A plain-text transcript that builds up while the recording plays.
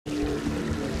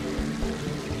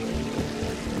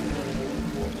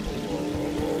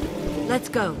Let's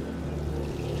go.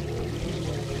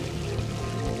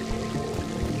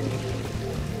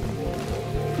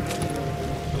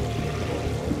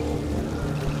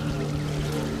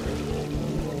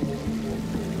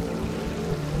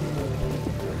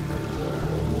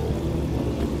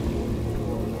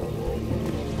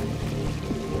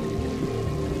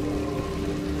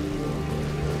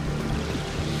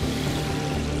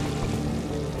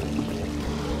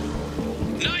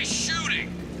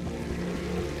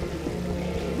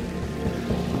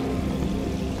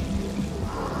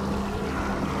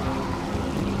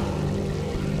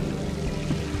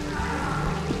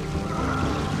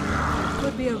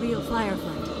 Be a real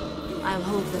firefight. I'll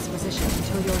hold this position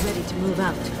until you're ready to move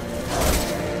out.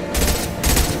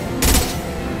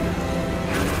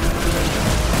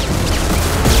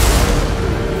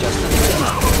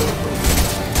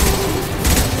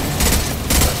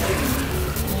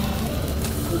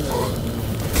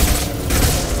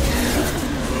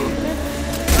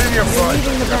 Bring your flight,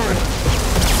 Shepard.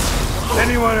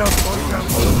 Anyone else want to come?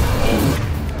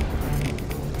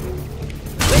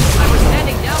 I was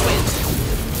standing downwind.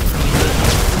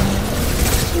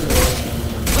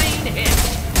 Clean hit.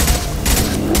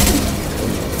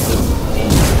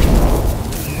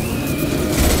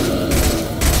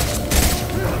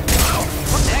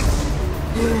 What next?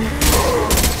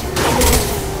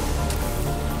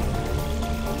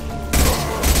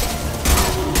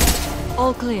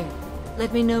 All clear.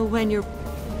 Let me know when you're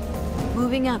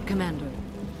moving out, Commander.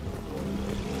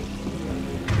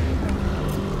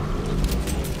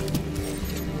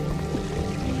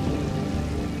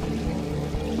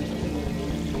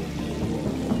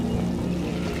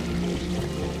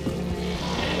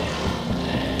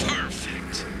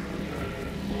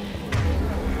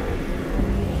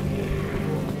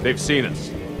 They've seen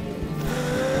us.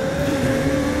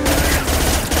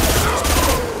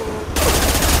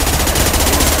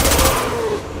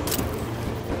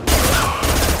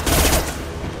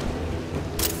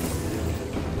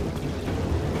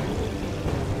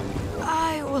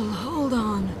 I will hold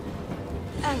on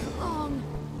as long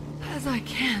as I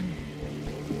can.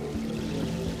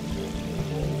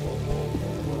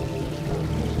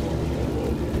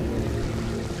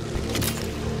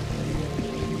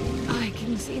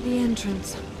 See the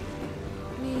entrance.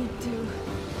 Need to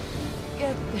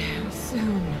get there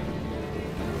soon.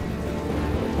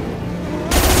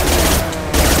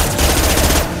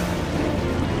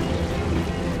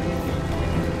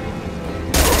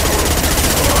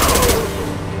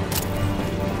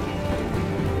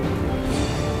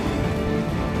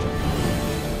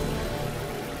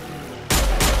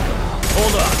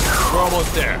 Hold on, we're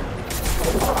almost there.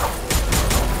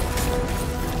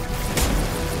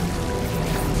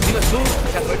 Let's move,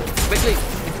 Shepard. Quickly.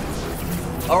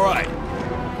 All right,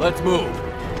 let's move.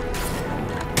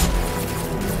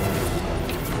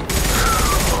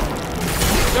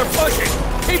 They're pushing!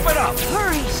 Keep it up!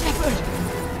 Hurry, Shepard!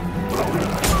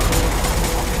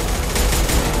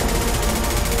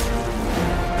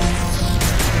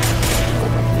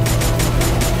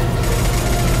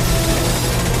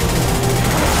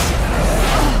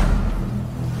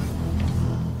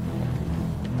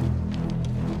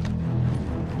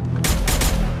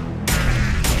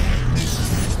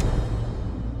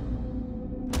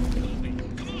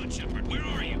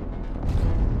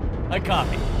 I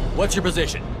copy. What's your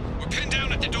position? We're pinned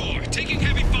down at the door, taking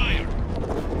heavy fire.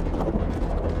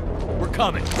 We're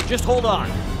coming. Just hold on.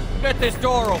 Get this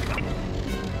door open.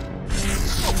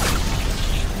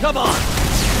 Come on!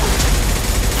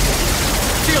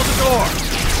 Seal the door!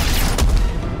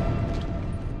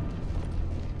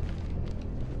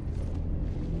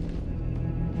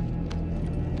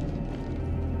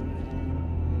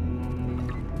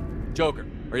 Joker,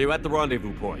 are you at the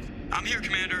rendezvous point? I'm here,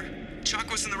 Commander.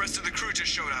 Chakwas and the rest of the crew just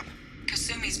showed up.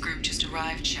 Kasumi's group just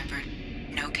arrived, Shepard.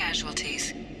 No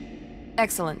casualties.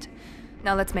 Excellent.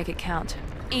 Now let's make it count.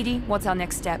 Edie, what's our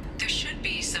next step? There should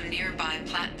be some nearby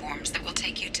platforms that will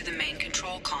take you to the main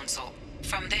control console.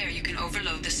 From there, you can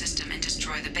overload the system and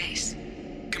destroy the base.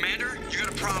 Commander, you got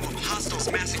a problem.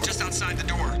 Hostiles massing just outside the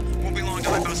door. Won't be long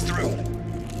till I bust through.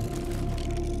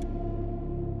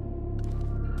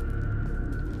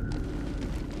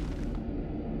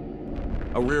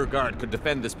 A rear guard could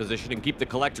defend this position and keep the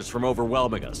collectors from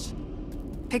overwhelming us.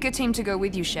 Pick a team to go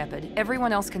with you, Shepard.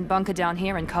 Everyone else can bunker down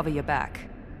here and cover your back.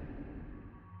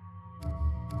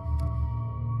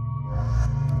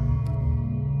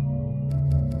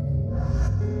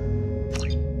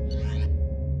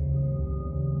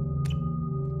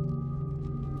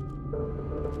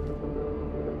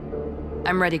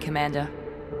 I'm ready, Commander.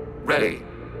 Ready.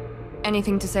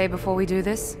 Anything to say before we do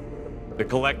this? The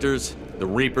collectors, The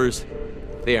Reapers,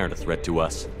 they aren't a threat to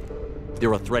us.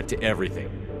 They're a threat to everything.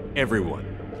 Everyone.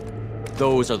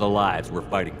 Those are the lives we're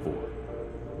fighting for.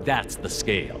 That's the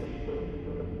scale.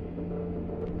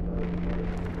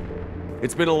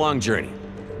 It's been a long journey,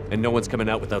 and no one's coming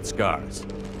out without scars.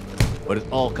 But it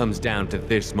all comes down to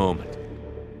this moment.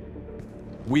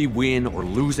 We win or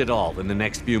lose it all in the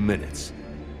next few minutes.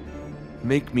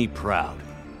 Make me proud.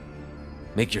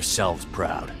 Make yourselves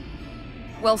proud.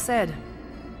 Well said.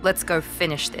 Let's go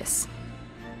finish this.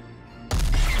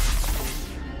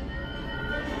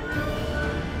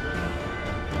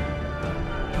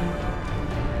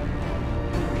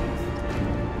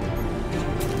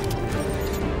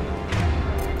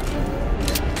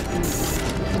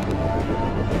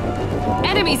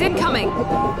 Enemies incoming!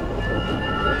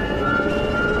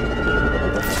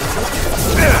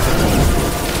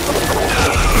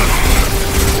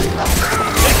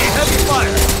 Taking heavy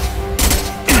fire!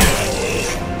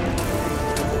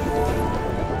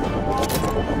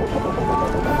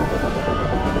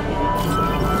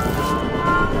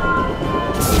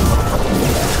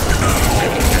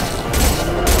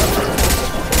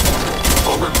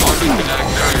 Overclogging kinetic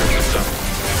barrier system.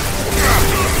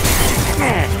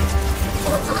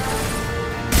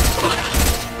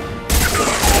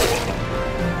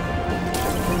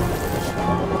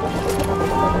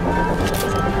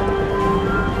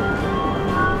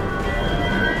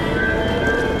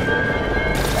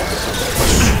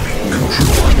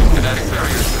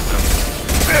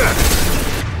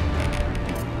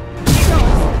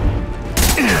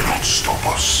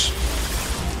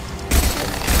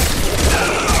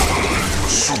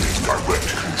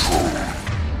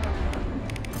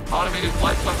 Automated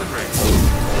flight weaponry.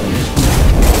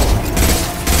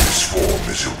 This form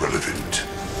is irrelevant.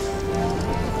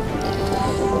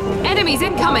 Enemies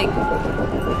incoming! We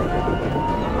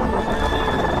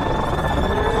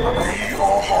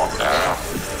are harmony.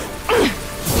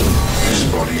 This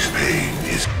body's pain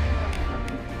is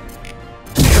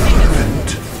irrelevant.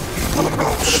 Will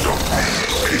not stop me,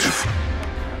 pitiful.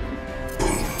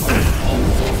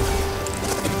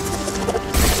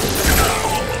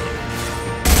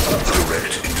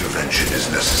 Correct intervention is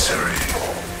necessary.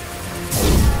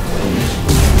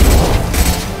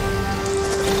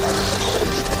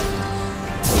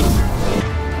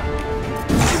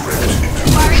 Correct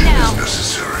intervention is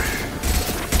necessary.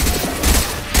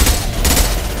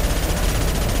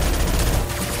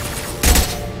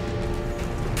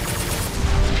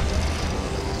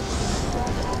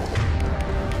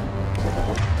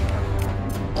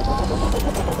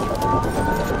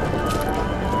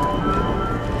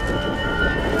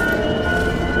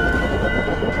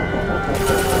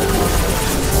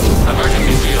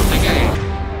 Emergency field engaged.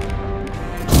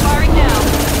 Firing now!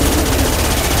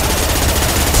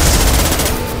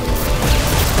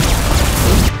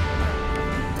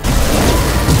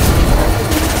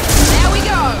 There we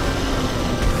go!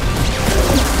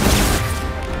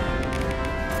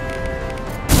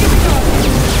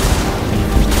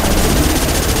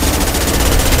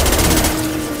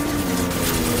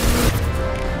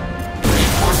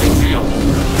 Reinforcing field.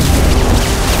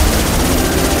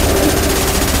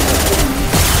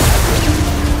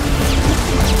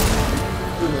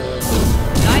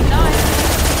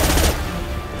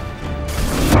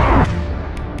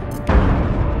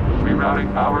 Rerouting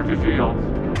power to fields.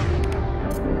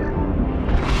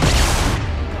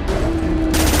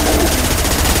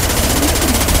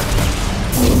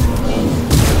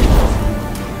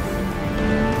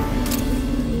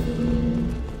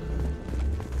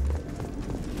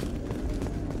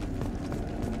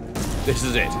 This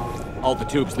is it. All the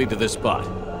tubes lead to this spot.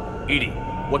 Edie,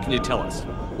 what can you tell us?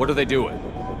 What are they doing?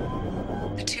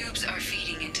 The tubes are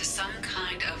feeding into some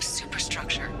kind of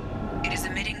superstructure. It is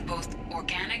emitting both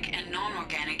organic and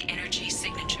non-organic energy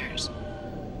signatures.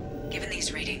 Given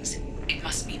these readings, it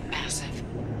must be massive.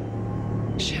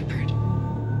 Shepard,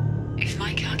 if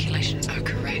my calculations are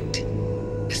correct,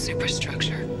 the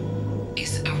superstructure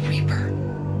is a Reaper.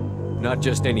 Not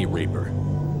just any Reaper.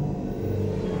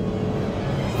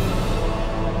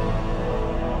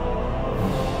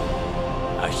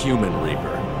 A human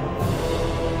Reaper.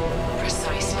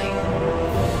 Precisely.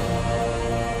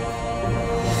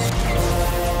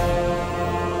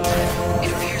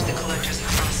 It appears the collectors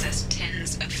have processed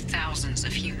tens of thousands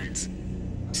of humans.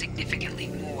 Significantly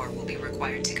more will be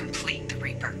required to complete the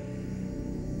Reaper.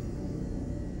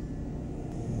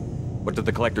 What did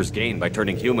the Collectors gain by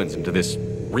turning humans into this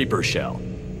Reaper shell?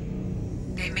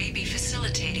 They may be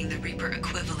facilitating the Reaper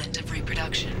equivalent of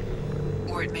reproduction.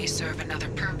 Or it may serve another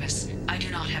purpose. I do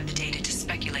not have the data to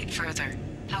speculate further.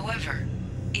 However,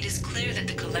 it is clear that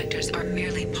the collectors are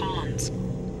merely pawns.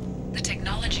 The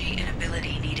technology and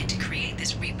ability needed to create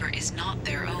this Reaper is not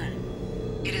their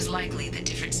own. It is likely that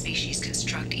different species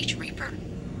construct each Reaper.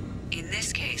 In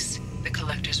this case, the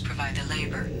Collectors provide the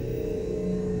labor.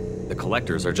 The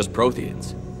Collectors are just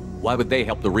Protheans. Why would they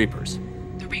help the Reapers?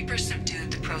 The Reapers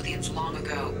subdued the Protheans long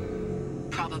ago.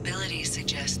 Probabilities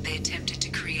suggest they attempted to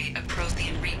create a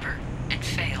Prothean Reaper and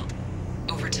failed.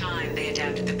 Over time, they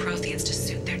adapted the Protheans to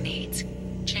suit their needs,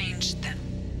 changed them,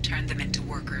 turned them into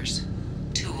workers,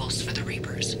 tools for the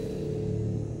Reapers.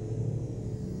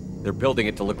 They're building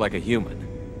it to look like a human.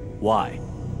 Why?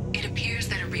 It appears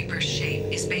that a Reaper's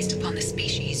shape is based upon the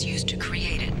species used to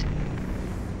create it.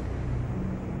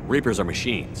 Reapers are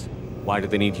machines. Why do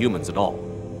they need humans at all?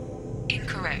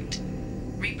 Incorrect.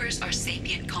 Reapers are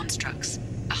sapient constructs,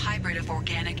 a hybrid of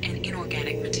organic and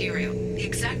inorganic material. The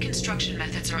exact construction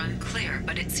methods are unclear,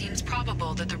 but it seems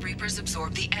probable that the Reapers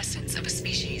absorb the essence of a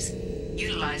species,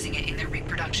 utilizing it in their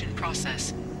reproduction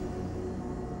process.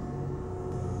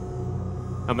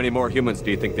 How many more humans do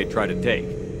you think they'd try to take?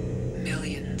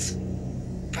 Millions.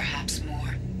 Perhaps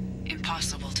more.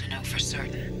 Impossible to know for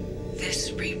certain.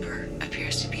 This Reaper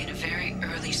appears to be in a very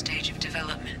early stage of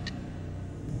development.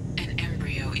 An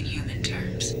embryo in human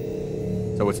terms.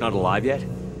 So it's not alive yet?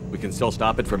 We can still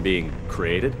stop it from being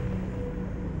created?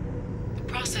 The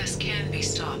process can be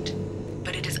stopped,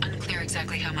 but it is unclear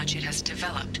exactly how much it has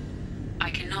developed. I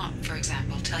cannot, for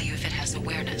example, tell you if it has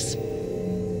awareness.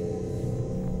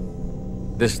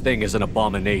 This thing is an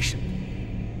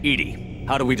abomination. EDI,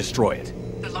 how do we destroy it?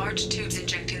 The large tubes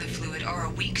injecting the fluid are a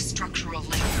weak structural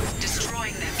link.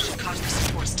 Destroying them should cause the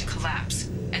supports to collapse,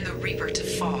 and the Reaper to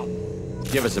fall.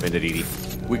 Give us a minute, EDI.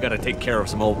 We gotta take care of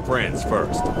some old friends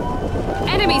first.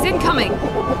 Enemies incoming!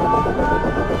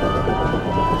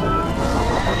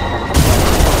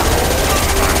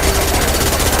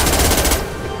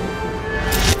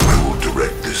 I will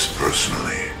direct this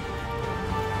personally.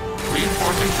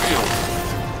 Reinforcing field.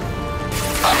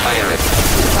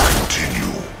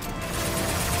 Continue.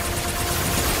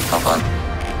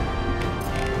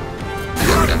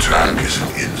 Your attack is an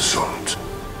insult.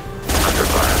 Under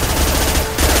fire.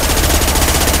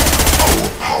 Our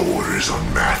power is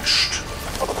unmatched.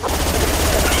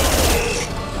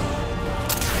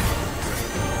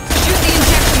 Shoot the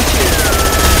injection tube!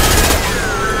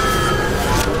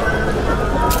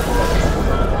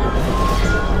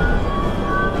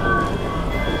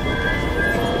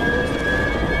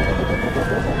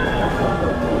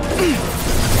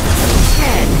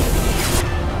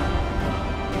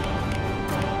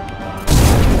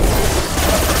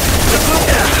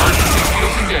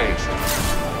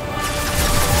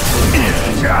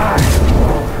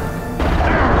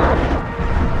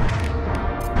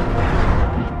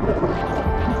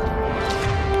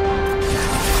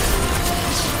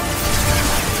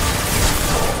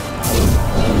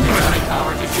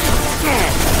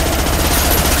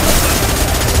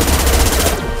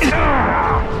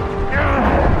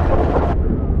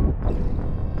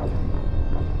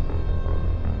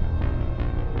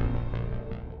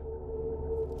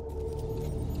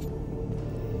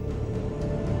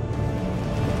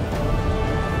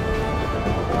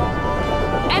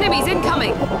 Enemies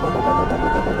incoming!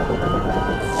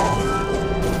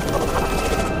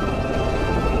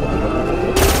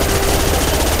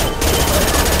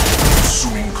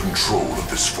 Assuming control of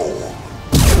this form.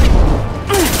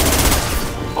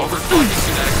 Overclocking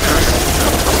kinetic barrier.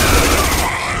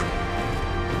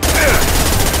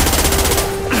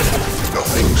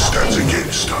 Nothing stands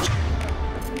against us.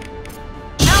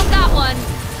 Not that one!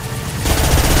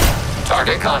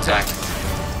 Target contact.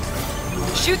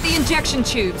 Shoot the injection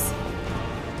tubes!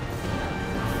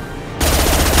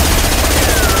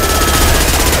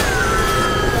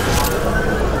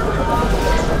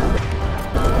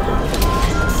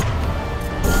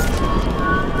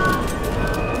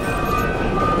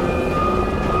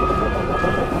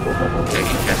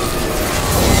 Taking hits.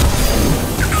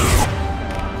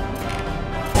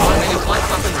 Launching a flight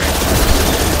weapon range.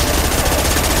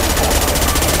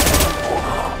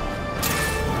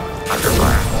 Under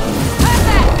fire.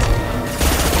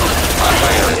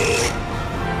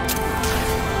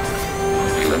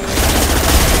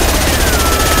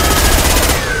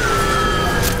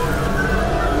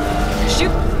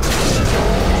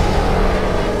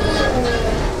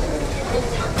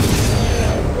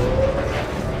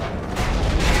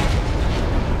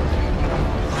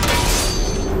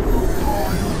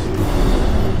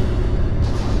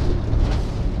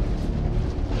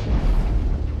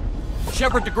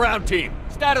 Shepard to ground team.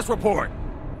 Status report.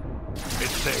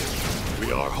 It's safe.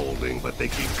 We are holding, but they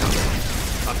keep coming.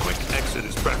 A quick exit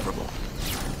is preferable.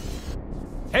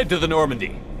 Head to the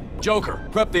Normandy. Joker,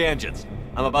 prep the engines.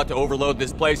 I'm about to overload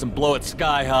this place and blow it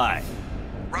sky high.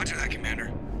 Roger that,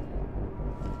 Commander.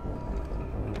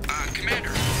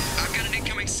 Commander, I've got an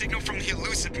incoming signal from the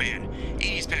elusive man.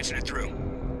 He's patching it through.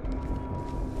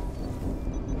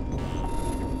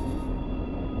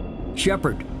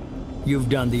 Shepard, you've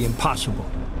done the impossible.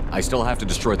 I still have to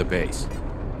destroy the base.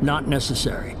 Not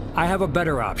necessary. I have a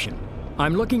better option.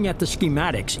 I'm looking at the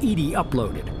schematics Edie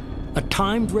uploaded. A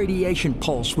timed radiation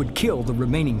pulse would kill the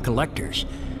remaining collectors,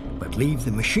 but leave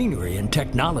the machinery and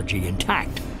technology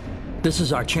intact. This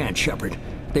is our chance, Shepard.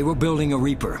 They were building a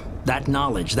Reaper. That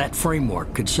knowledge, that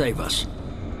framework could save us.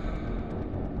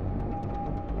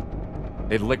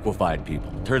 They've liquefied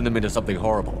people, turned them into something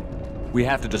horrible. We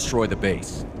have to destroy the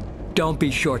base. Don't be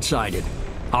short-sighted.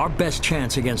 Our best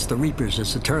chance against the Reapers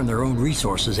is to turn their own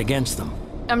resources against them.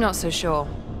 I'm not so sure.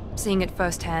 Seeing it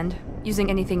firsthand, using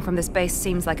anything from this base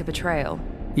seems like a betrayal.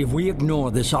 If we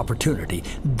ignore this opportunity,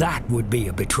 that would be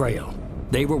a betrayal.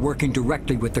 They were working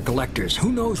directly with the collectors.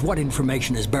 Who knows what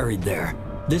information is buried there?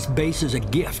 This base is a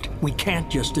gift. We can't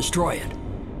just destroy it.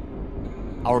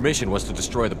 Our mission was to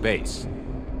destroy the base.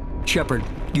 Shepard,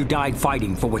 you died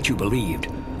fighting for what you believed.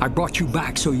 I brought you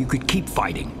back so you could keep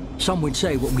fighting. Some would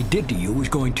say what we did to you was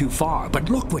going too far, but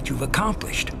look what you've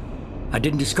accomplished. I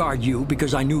didn't discard you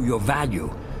because I knew your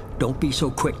value. Don't be so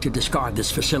quick to discard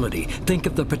this facility. Think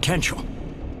of the potential.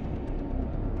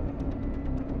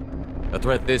 A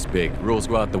threat this big, rules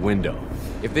go out the window.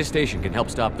 If this station can help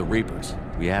stop the Reapers,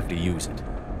 we have to use it.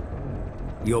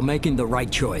 You're making the right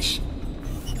choice.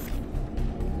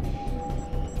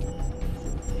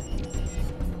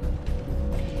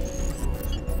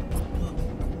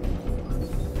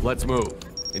 Let's move.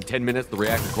 In 10 minutes, the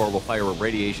reactor core will fire a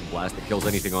radiation blast that kills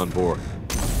anything on board.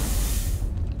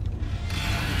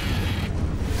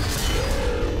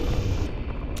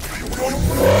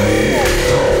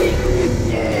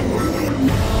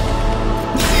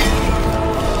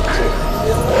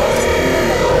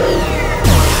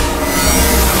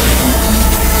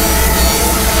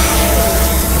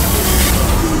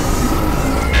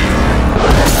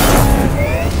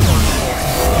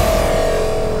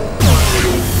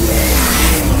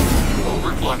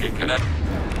 Overclocking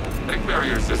connecting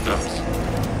barrier systems.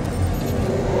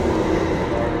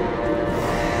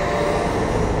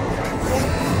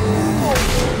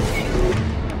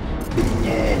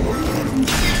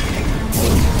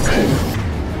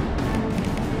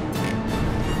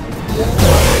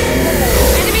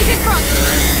 Enemies in front!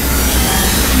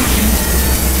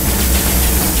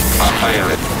 I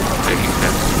am it. Taking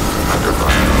steps. Under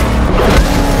fire.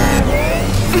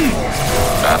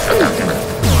 Faster document.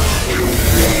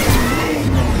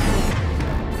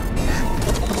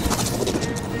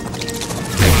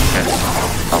 Taking steps.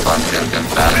 I'll unzip them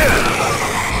fast.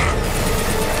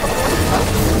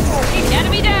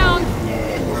 Enemy down!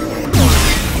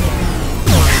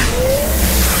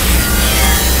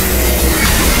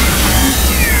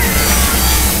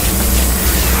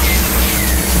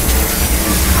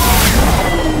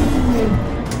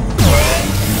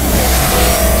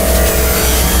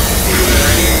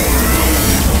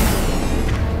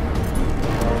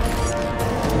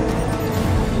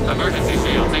 Emergency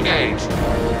shields engaged.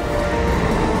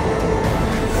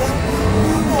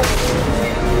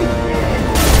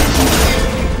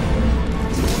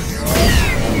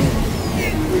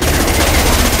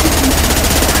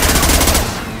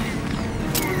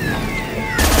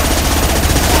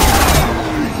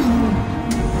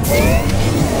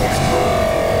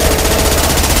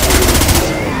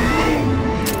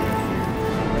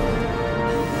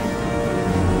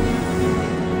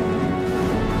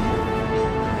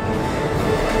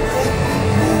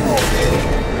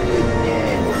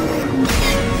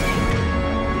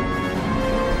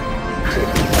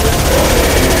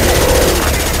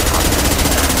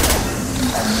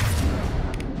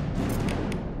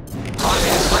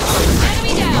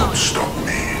 Enemy down! Stop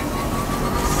me.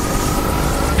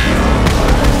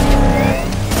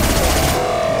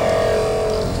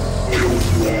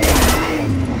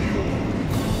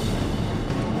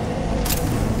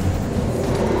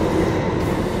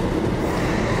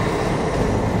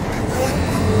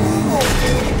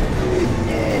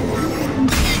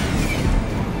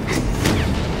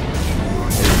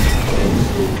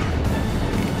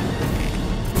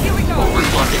 Here we go!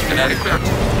 Overclocking kinetic barrier.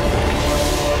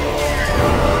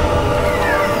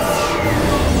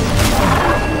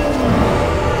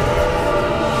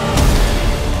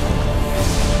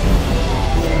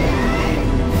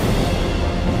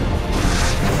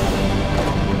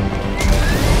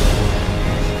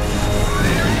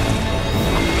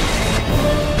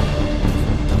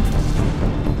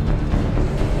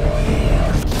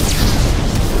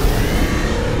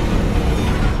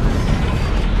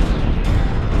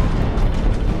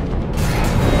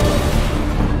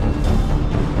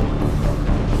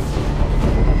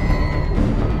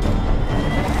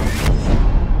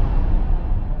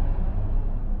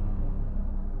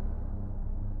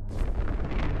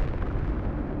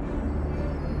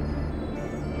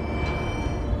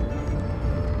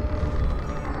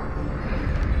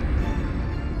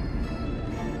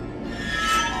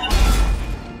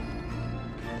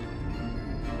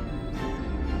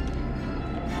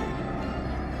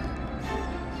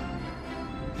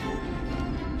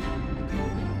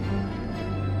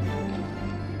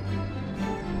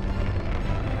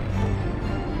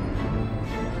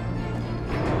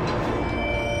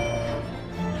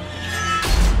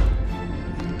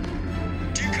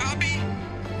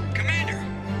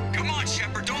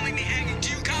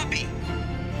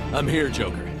 I'm here,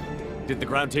 Joker. Did the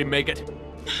ground team make it?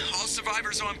 All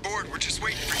survivors on board. We're just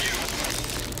waiting for you.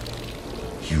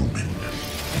 Human,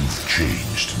 you've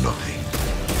changed nothing.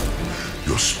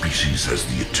 Your species has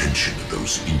the attention of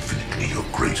those infinitely or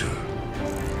greater.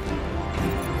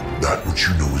 That which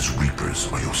you know as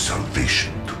Reapers are your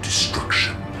salvation to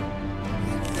destruction.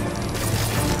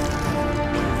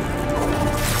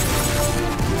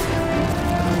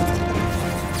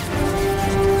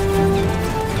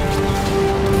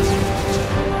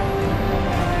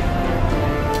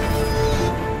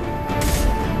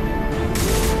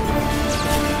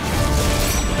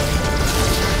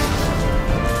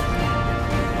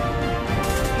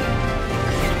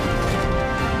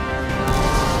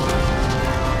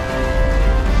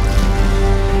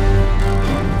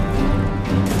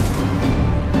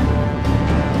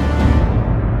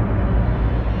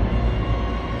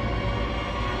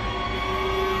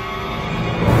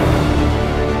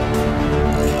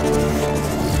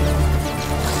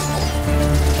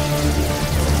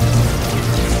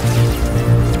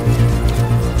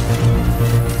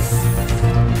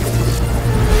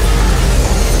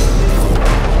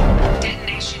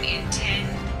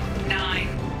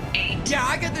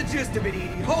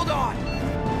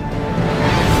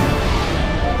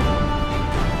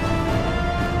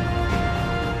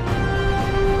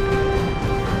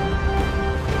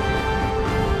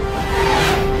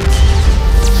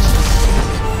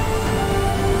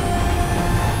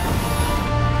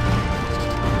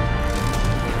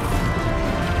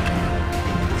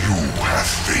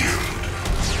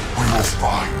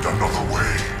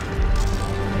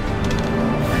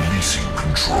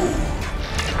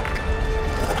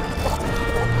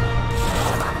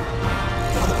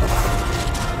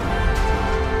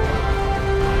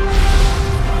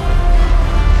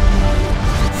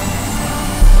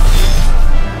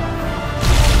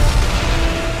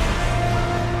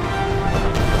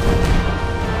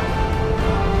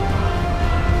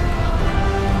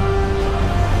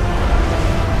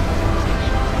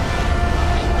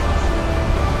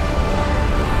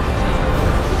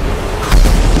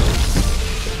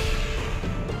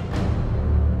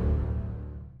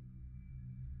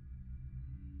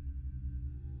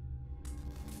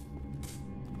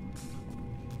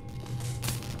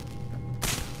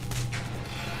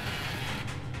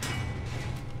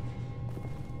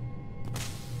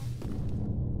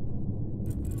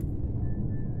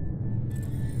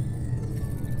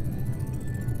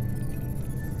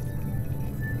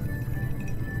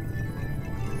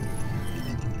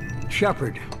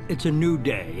 Shepard, it's a new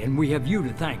day, and we have you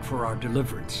to thank for our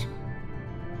deliverance.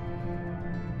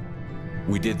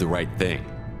 We did the right thing.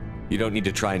 You don't need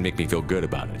to try and make me feel good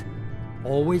about it.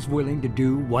 Always willing to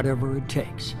do whatever it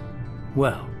takes.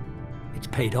 Well, it's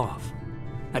paid off.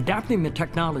 Adapting the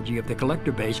technology of the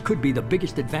Collector base could be the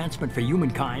biggest advancement for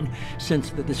humankind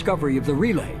since the discovery of the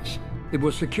relays. It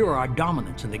will secure our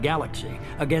dominance in the galaxy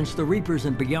against the Reapers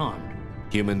and beyond.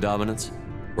 Human dominance?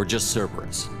 Or just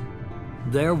Cerberus?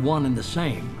 They're one and the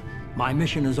same. My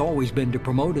mission has always been to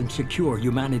promote and secure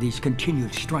humanity's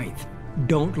continued strength.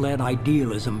 Don't let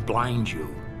idealism blind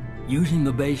you. Using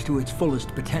the base to its fullest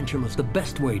potential is the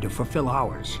best way to fulfill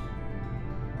ours.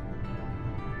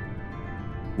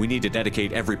 We need to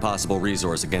dedicate every possible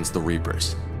resource against the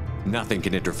Reapers. Nothing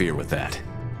can interfere with that.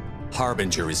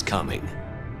 Harbinger is coming,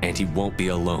 and he won't be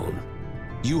alone.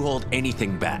 You hold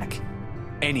anything back,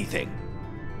 anything,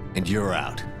 and you're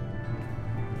out.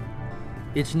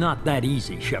 It's not that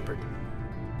easy, Shepard.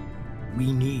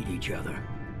 We need each other.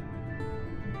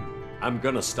 I'm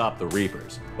gonna stop the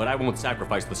Reapers, but I won't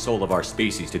sacrifice the soul of our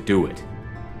species to do it.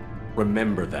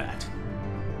 Remember that.